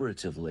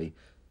collaboratively,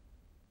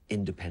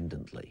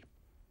 independently.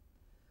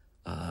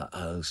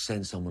 I'll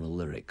send someone a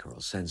lyric, or I'll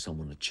send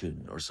someone a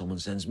tune, or someone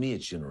sends me a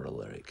tune or a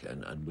lyric,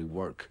 and we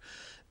work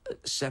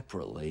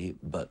separately,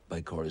 but by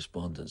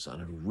correspondence.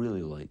 And I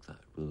really like that,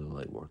 really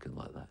like working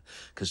like that.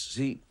 Because,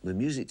 see, the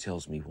music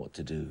tells me what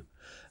to do.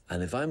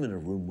 And if I'm in a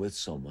room with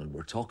someone,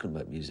 we're talking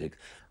about music,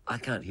 I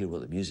can't hear what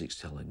the music's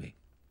telling me.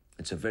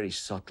 It's a very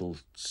subtle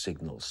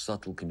signal,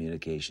 subtle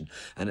communication,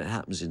 and it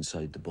happens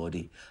inside the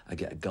body. I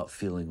get a gut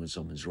feeling when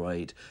someone's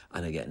right,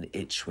 and I get an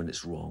itch when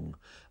it's wrong,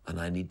 and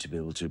I need to be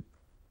able to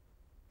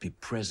be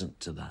present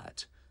to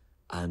that.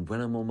 And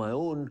when I'm on my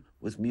own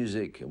with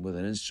music and with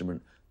an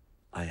instrument,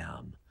 I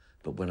am.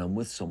 But when I'm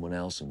with someone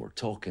else and we're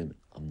talking,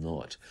 I'm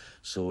not.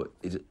 So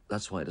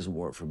that's why it doesn't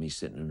work for me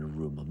sitting in a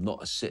room. I'm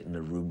not a sit in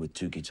a room with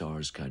two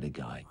guitars kind of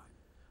guy.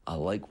 I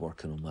like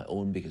working on my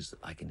own because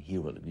I can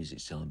hear what the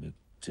music's telling me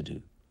to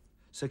do.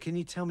 So can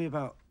you tell me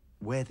about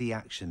Where the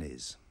Action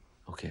Is?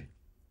 Okay.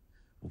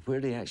 Well, Where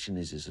the Action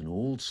Is an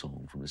old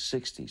song from the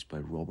 60s by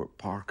Robert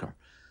Parker.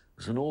 It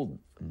was an old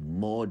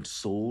mod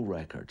soul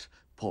record,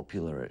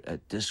 popular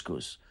at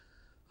discos.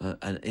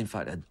 And in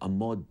fact, a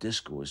mod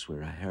disco is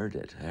where I heard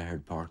it. I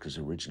heard Parker's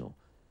original.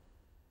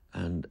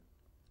 And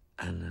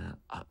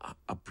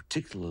I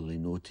particularly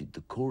noted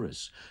the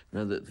chorus.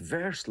 Now, the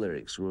verse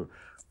lyrics were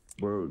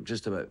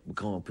just about,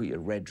 come on, put your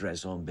red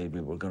dress on,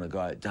 baby, we're going to go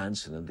out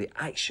dancing. And the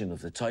action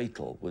of the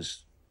title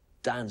was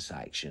dance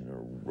action,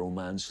 or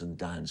romance and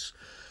dance.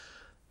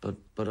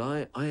 But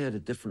I had a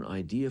different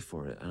idea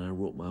for it, and I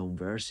wrote my own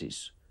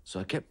verses. So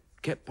I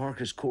kept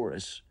Parker's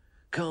chorus,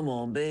 come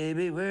on,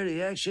 baby, where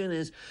the action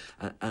is.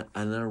 And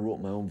then I wrote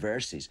my own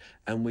verses.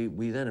 And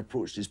we then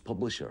approached his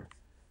publisher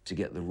to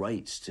get the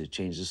rights to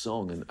change the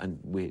song. And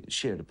we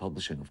shared the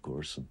publishing, of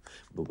course,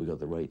 but we got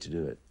the right to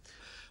do it.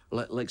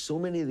 Like so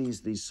many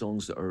of these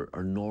songs that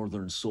are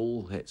Northern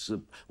Soul hits,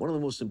 one of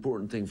the most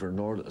important things for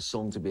a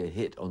song to be a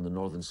hit on the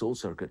Northern Soul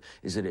circuit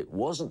is that it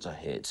wasn't a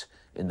hit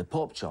in the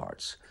pop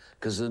charts.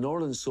 Because the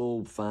Northern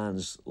Soul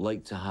fans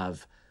like to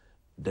have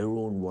their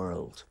own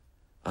world.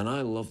 And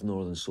I love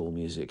Northern Soul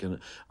music, and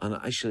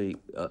actually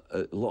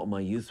a lot of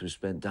my youth was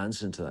spent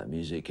dancing to that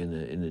music in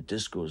the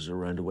discos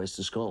around the west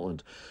of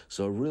Scotland.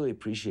 So I really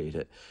appreciate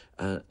it.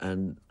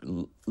 And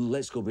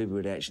Let's Go Baby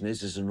Where the Action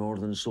Is a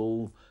Northern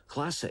Soul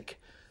classic,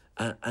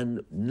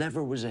 and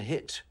never was a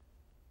hit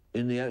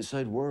in the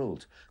outside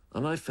world.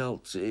 And I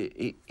felt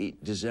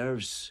it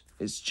deserves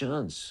its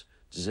chance,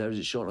 deserves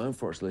its shot.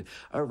 Unfortunately,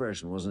 our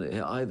version wasn't a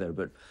hit either,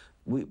 but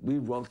we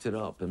rocked it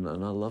up, and I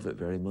love it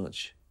very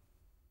much.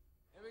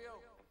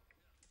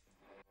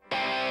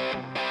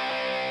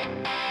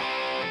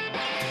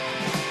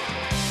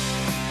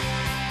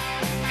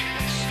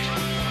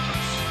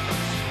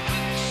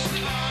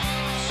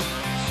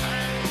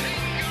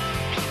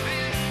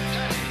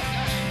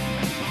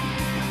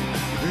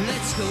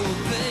 Let's go,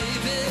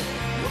 baby,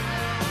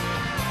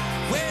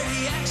 where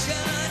the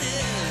action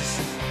is.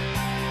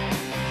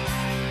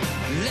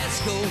 Let's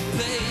go,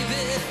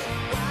 baby,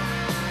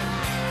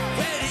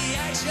 where the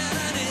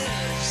action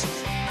is.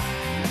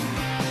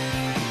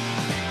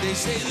 They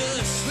say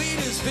the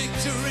sweetest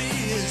victory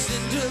is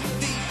in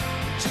defeat.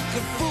 You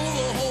could fool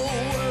the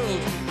whole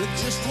world with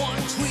just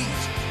one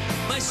tweet.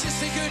 My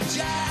sister could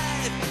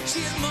jive. She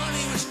had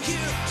money was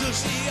cute till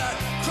she got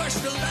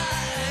crushed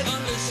alive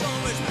under so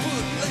much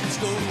food. Let's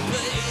go,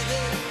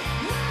 baby,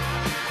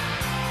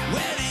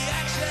 where the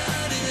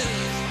action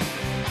is.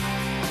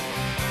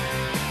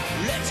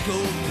 Let's Let's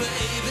go,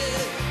 baby,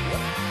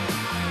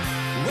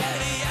 where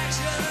the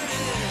action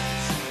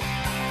is.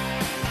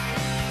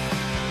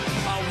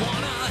 I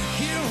wanna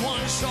hear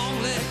one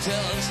song that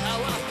tells how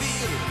I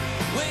feel.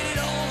 Waited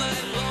all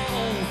night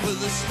long for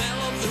the smell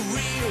of the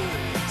reel.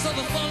 Saw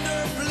the thunder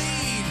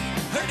bleed,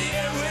 heard the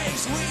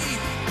airwaves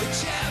weep. The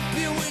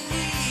champion we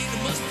need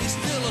must be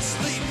still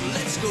asleep.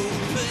 Let's go,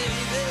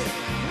 baby,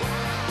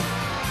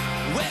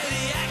 where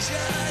the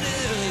action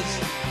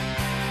is.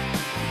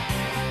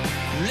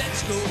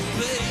 Let's go,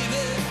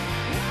 baby,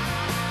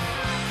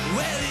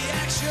 where the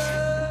action.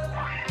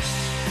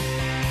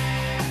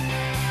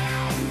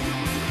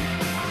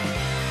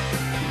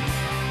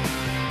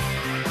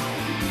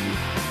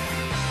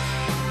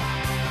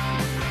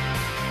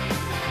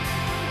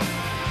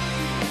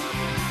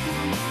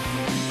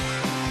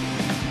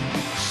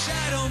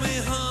 Shadow me,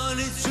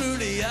 honey, through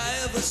the eye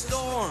of a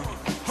storm.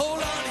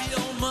 Hold on to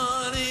your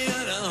money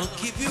and I'll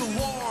keep you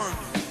warm.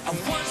 I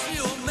once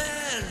knew a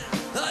man,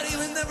 thought he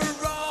was never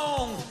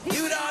wrong.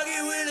 He would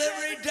argue with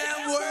every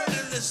damn word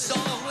in the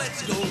song.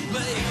 Let's go,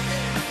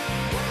 baby,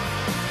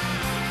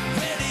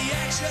 where the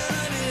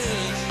action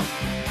is.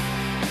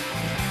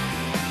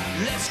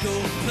 Let's go,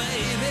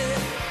 baby,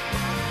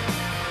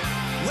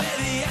 where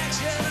the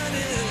action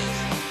is.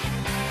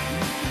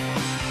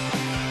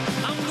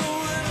 I'm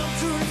going up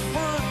to the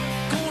front,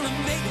 gonna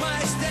make my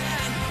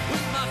stand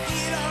with my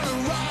feet on a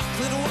rock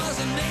that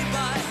wasn't made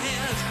by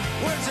hands.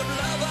 Words of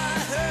love I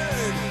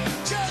heard,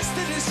 just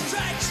a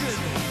distraction.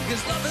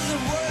 Cause love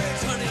isn't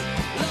words, honey,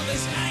 love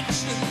is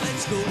action.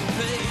 Let's go,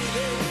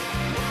 baby,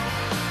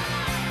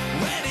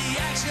 where the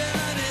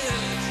action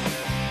is.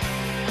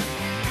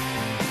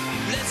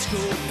 Let's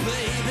go,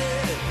 baby,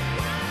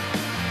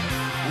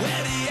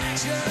 where the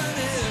action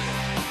is.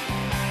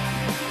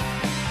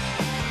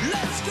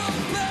 Let's go,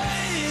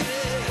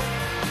 baby,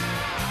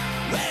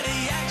 where the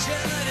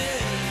action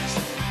is.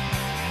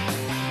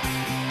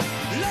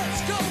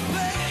 Let's go,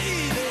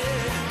 baby,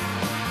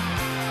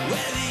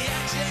 where the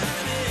action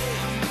is.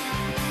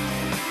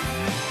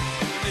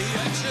 The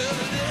action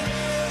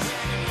is.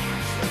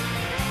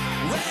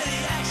 Where the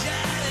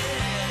action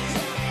is.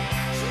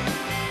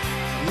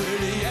 Where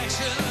the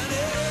action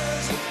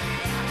is.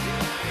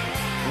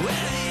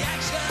 Where the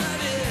action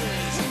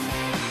is.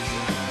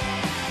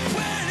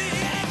 Where the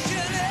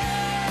action is.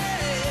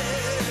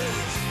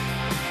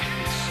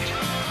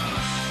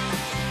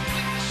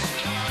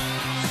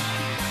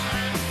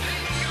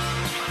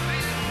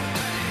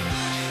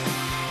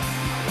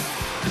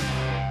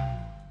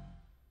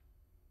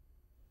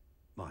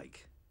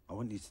 Mike, I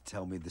want you to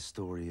tell me the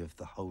story of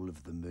the Whole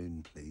of the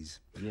Moon, please.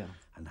 Yeah.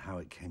 And how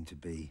it came to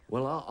be.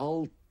 Well,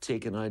 I'll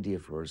take an idea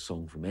for a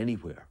song from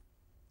anywhere.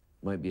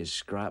 Might be a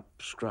scrap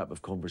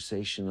of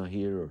conversation I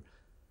hear,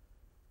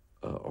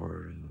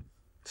 or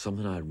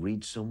something I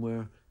read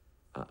somewhere,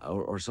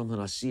 or something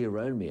I see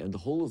around me. And the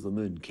Whole of the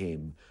Moon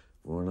came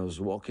when I was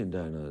walking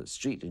down a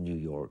street in New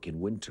York in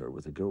winter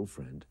with a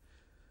girlfriend,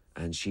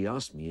 and she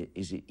asked me,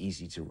 "Is it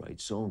easy to write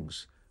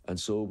songs?" And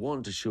so,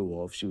 wanting to show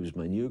off, she was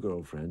my new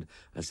girlfriend.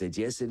 I said,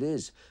 "Yes, it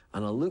is."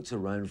 And I looked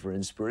around for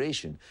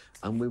inspiration,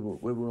 and we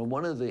were on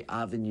one of the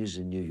avenues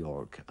in New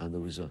York, and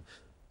there was a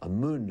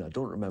moon. I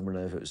don't remember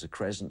now if it was a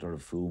crescent or a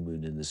full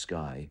moon in the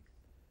sky.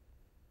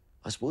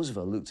 I suppose if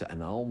I looked at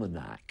an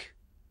almanac,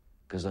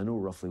 because I know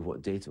roughly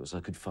what date it was,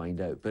 I could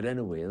find out. But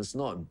anyway, it's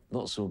not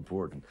so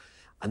important.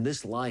 And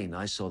this line,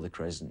 "I saw the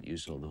crescent, you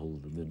saw the whole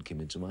of the moon,"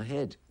 came into my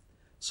head.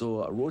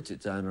 So I wrote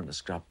it down on a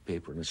scrap of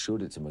paper and I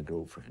showed it to my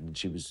girlfriend, and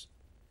she was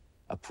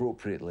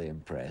appropriately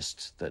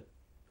impressed that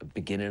the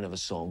beginning of a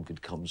song could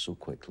come so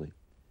quickly.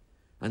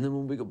 And then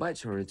when we got back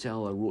to her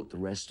hotel, I wrote the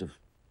rest of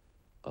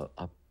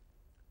a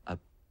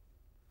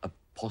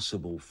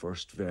possible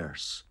first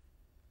verse,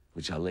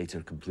 which I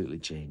later completely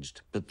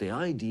changed. But the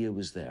idea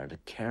was there, the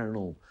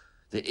kernel,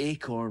 the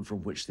acorn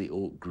from which the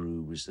oak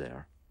grew was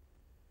there.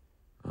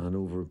 And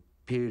over a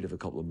period of a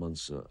couple of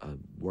months, I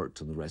worked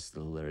on the rest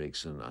of the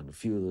lyrics, and a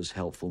few of those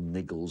helpful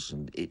niggles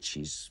and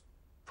itches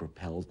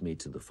propelled me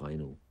to the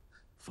final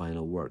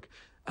work.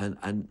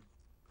 And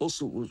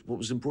also, what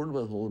was important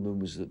about Whole of the Moon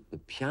was that the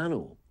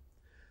piano,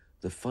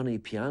 the funny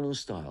piano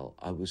style,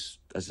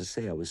 as I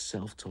say, I was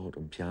self-taught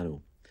on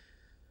piano.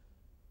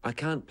 I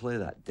can't play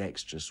that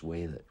dexterous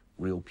way that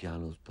real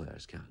piano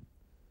players can.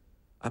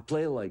 I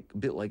play a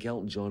bit like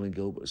Elton John and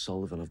Gilbert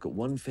Sullivan. I've got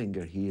one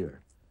finger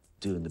here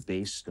doing the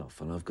bass stuff,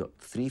 and I've got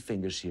 3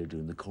 fingers here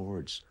doing the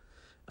chords.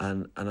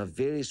 And I've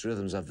various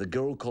rhythms. I've the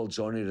Girl Called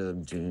Johnny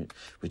rhythm,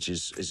 which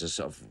is a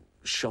sort of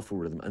shuffle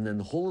rhythm. And then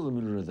the Whole of the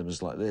Moon rhythm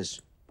is like this.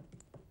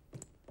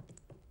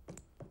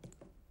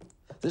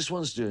 This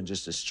one's doing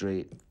just a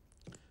straight,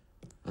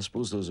 I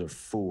suppose those are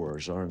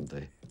 4s, aren't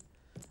they?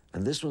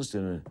 And this one's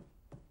doing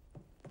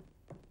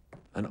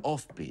an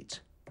offbeat.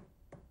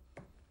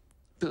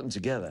 Put them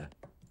together,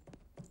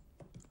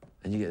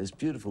 and you get this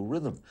beautiful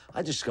rhythm.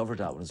 I discovered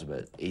that when I was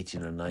about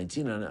 18 or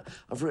 19, and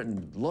I've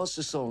written lots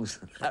of songs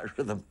in that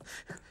rhythm.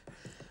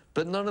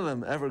 But none of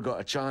them ever got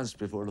a chance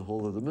before the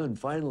Whole of the Moon.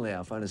 Finally,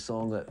 I found a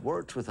song that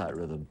worked with that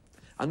rhythm.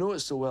 I know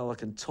it so well I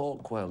can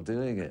talk while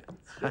doing it.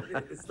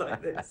 It's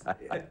like this.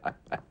 Yeah.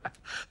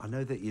 I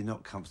know that you're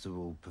not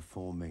comfortable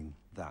performing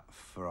that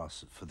for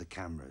us, for the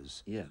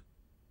cameras. Yeah.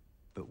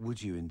 But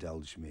would you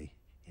indulge me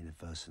in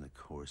a verse and a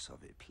chorus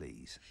of it,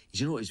 please?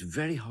 You know, it's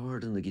very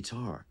hard on the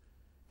guitar.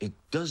 It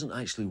doesn't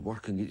actually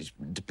work on it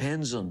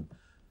depends on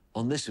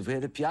this. If we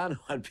had a piano,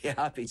 I'd be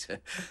happy to.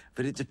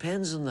 But it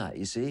depends on that,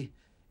 you see.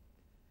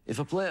 If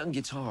I play it on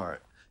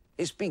guitar,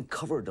 it's been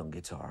covered on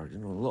guitar. You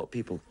know, a lot of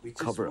people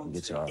cover it on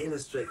guitar. To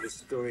illustrate the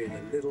story in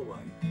a little way.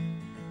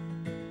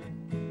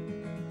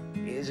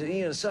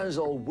 It sounds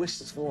all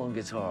wistful on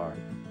guitar.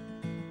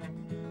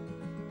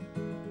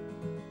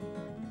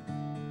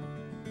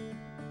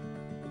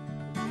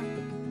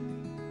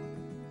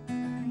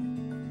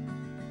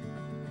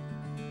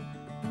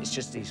 It's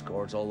just these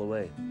chords all the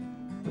way.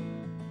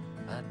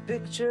 I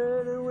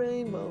pictured a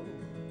rainbow.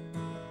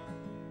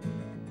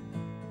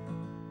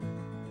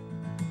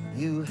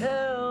 You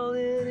held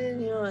it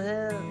in your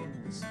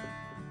hands.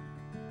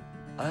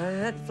 I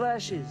had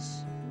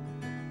flashes.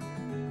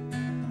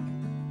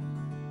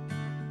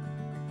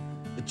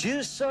 But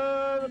you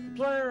saw the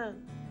plan.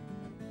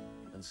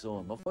 And so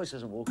on. My voice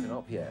hasn't woken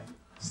up yet.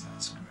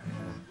 That's great.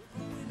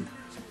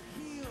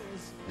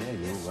 Yeah,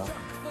 you're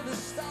welcome. For the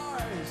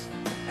stars,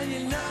 and you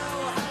know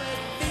how it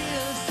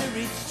feels to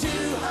reach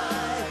too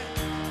high,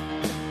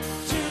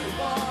 too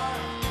far,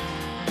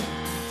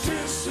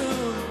 too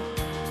soon.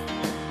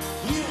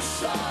 You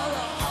saw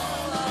the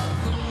whole of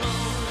the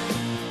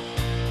moon.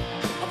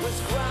 I was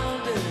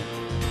grounded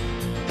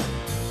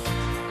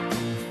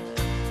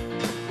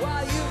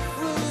while you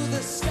flew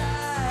the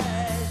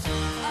skies.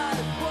 I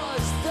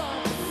was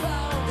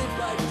dumbfounded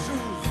by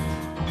truth.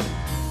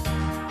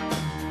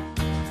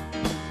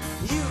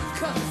 You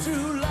cut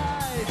through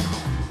life.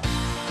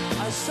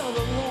 I saw the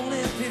lone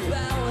empty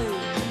valley.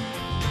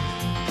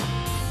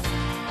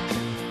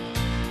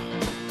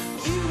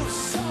 You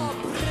saw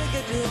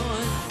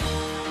Brigadoon.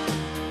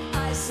 I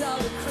saw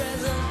the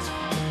crescent